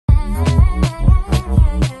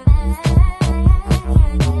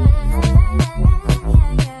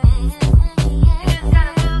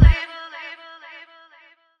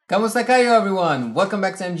Kamusta kayo, everyone? Welcome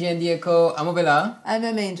back to MGN Co. I'm Ovela. I'm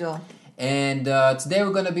Angel. And today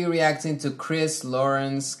we're going to be reacting to Kris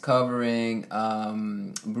Lawrence covering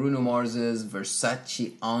Bruno Mars's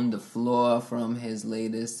Versace on the Floor from his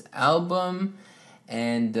latest album.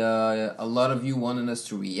 And a lot of you wanted us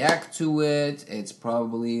to react to it. It's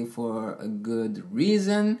probably for a good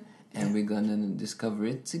reason. And we're going to discover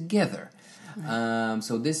it together.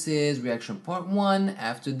 So this is reaction part 1.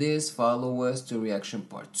 After this, follow us to reaction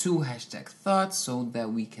part 2, hashtag thoughts, so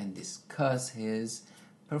that we can discuss his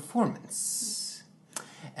performance.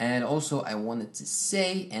 And also, I wanted to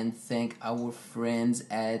say and thank our friends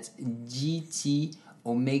at GT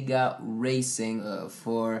Omega Racing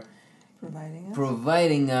for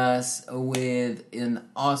providing us with an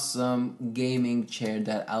awesome gaming chair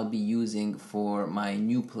that I'll be using for my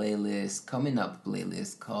new playlist, coming up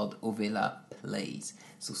playlist called Ovela Plays.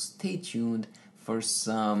 So stay tuned for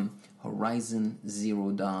some Horizon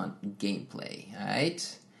Zero Dawn gameplay,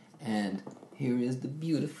 alright? And here is the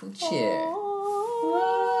beautiful chair.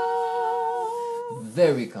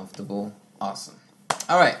 Very comfortable, awesome.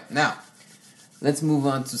 Alright, now let's move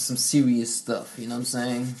on to some serious stuff, you know what I'm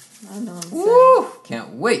saying? I know what I'm Woo!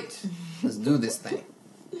 Can't wait. Let's do this thing.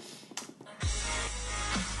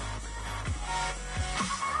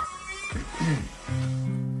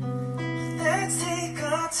 Let's take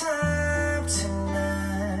our time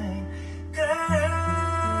tonight, girl.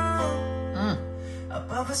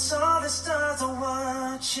 Above us all the stars are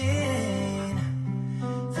watching.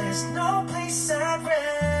 There's no place I'd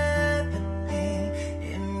rather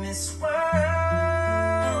be in this world.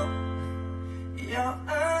 Your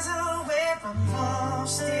eyes are where I'm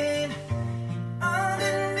lost in.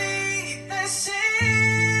 Underneath the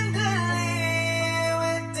chandelier,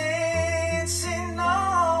 we're dancing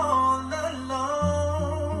all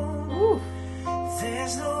alone. Ooh.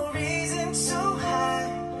 There's no reason to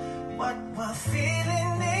hide what we're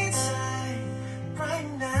feeling inside right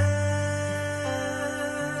now.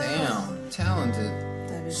 Damn, talented.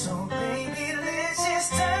 So baby, let's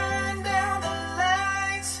just turn down the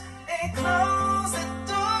lights and close the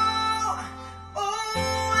door. Oh,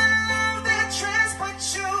 I love that dress, but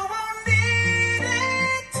you won't need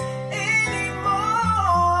it anymore.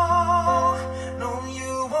 No,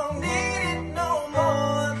 you won't need it no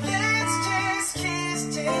more. Let's just kiss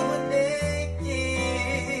till we're naked.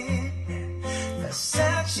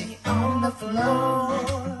 Versace on the floor.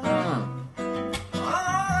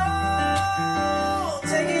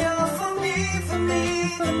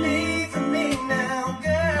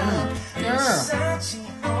 Versace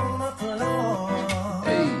on the floor.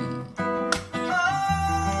 Hey.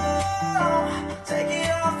 Oh, take it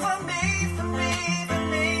off for me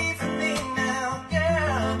now,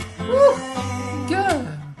 girl. Woo. Good.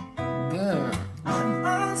 Good.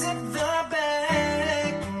 Unzip the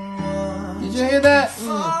bag. Did you hear that?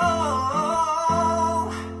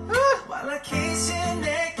 While I kiss your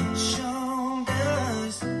neck and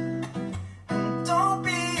shoulders. And don't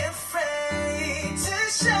be afraid to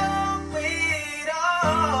show.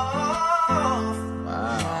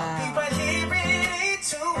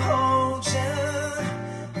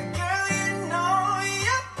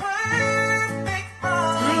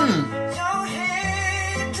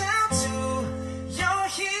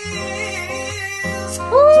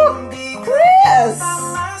 Kris!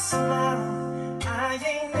 I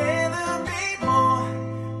ain't never been more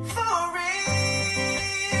for real.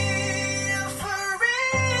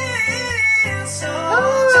 So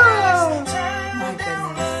just turn down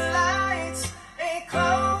the lights and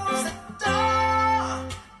close the door.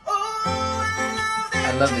 Oh, I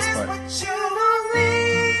love this part. But you won't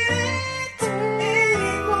need it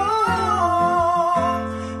anymore.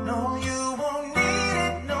 No, you won't need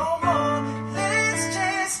it no more. Let's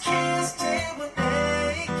just kiss till we're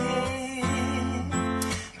naked.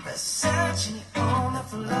 Versace on the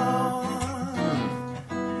floor.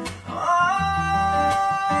 Oh,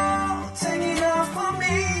 take it off for me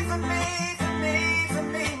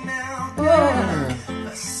now, girl.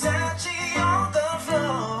 Versace on the floor.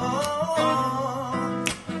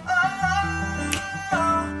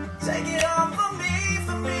 Oh, take it off for me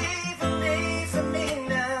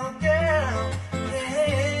now, girl.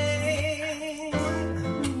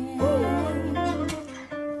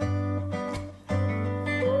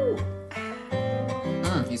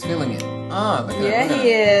 He's feeling it. Oh, look at Yeah, that. he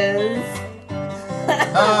is.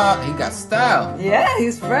 He got style. Yeah,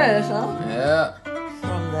 he's fresh, huh? Yeah.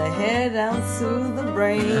 From the head down to the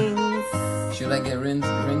brains. Should I get rings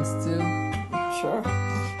too? Sure.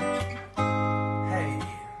 Hey,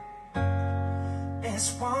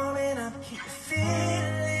 it's warming up, can you feel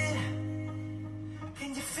it? Can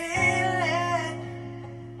you feel it?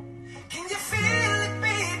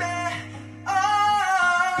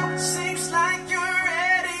 Seems like you're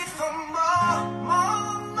ready for more,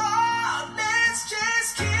 more, more. Let's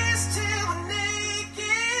just kiss till we're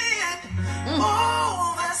naked.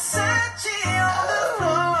 Oh, Versace on the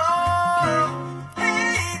floor.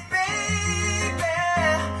 Hey, baby,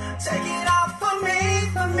 take it off for me,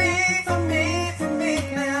 for me, for me, for me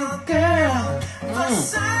now, girl.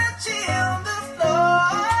 Versace on the floor.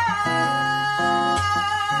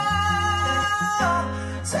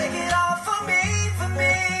 Take it off for me, for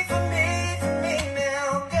me, for me, for me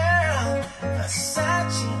now, girl.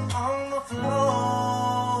 Versace on the floor.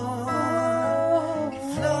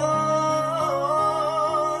 Floor.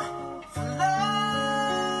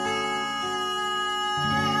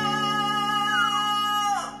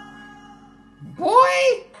 Boy!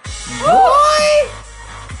 Boy!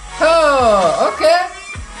 Oh, okay.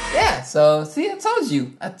 Yeah, so see, I told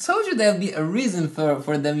you there'd be a reason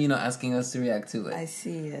for them, asking us to react to it. I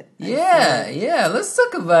see it. Yeah. Let's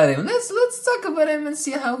talk about him. Let's talk about him and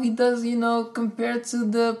see how he does, compared to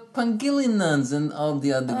the Pangili nuns and all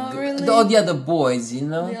the other really? all the other boys, The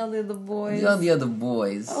other boys. all the other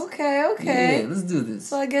boys. Okay. Yeah, let's do this.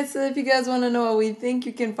 So I guess if you guys want to know what we think,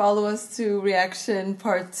 you can follow us to Reaction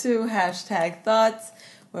Part 2, #Thoughts,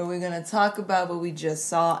 where we're going to talk about what we just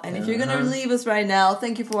saw. And if you're going to leave us right now,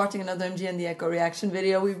 thank you for watching another MG and the Echo reaction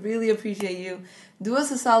video. We really appreciate you. Do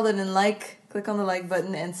us a solid and click on the like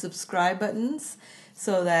button and subscribe buttons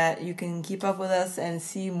so that you can keep up with us and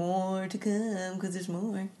see more to come, because there's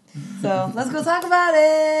more. So let's go talk about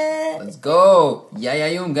it. Let's go. Yeah,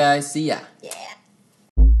 guys. See ya. Yeah.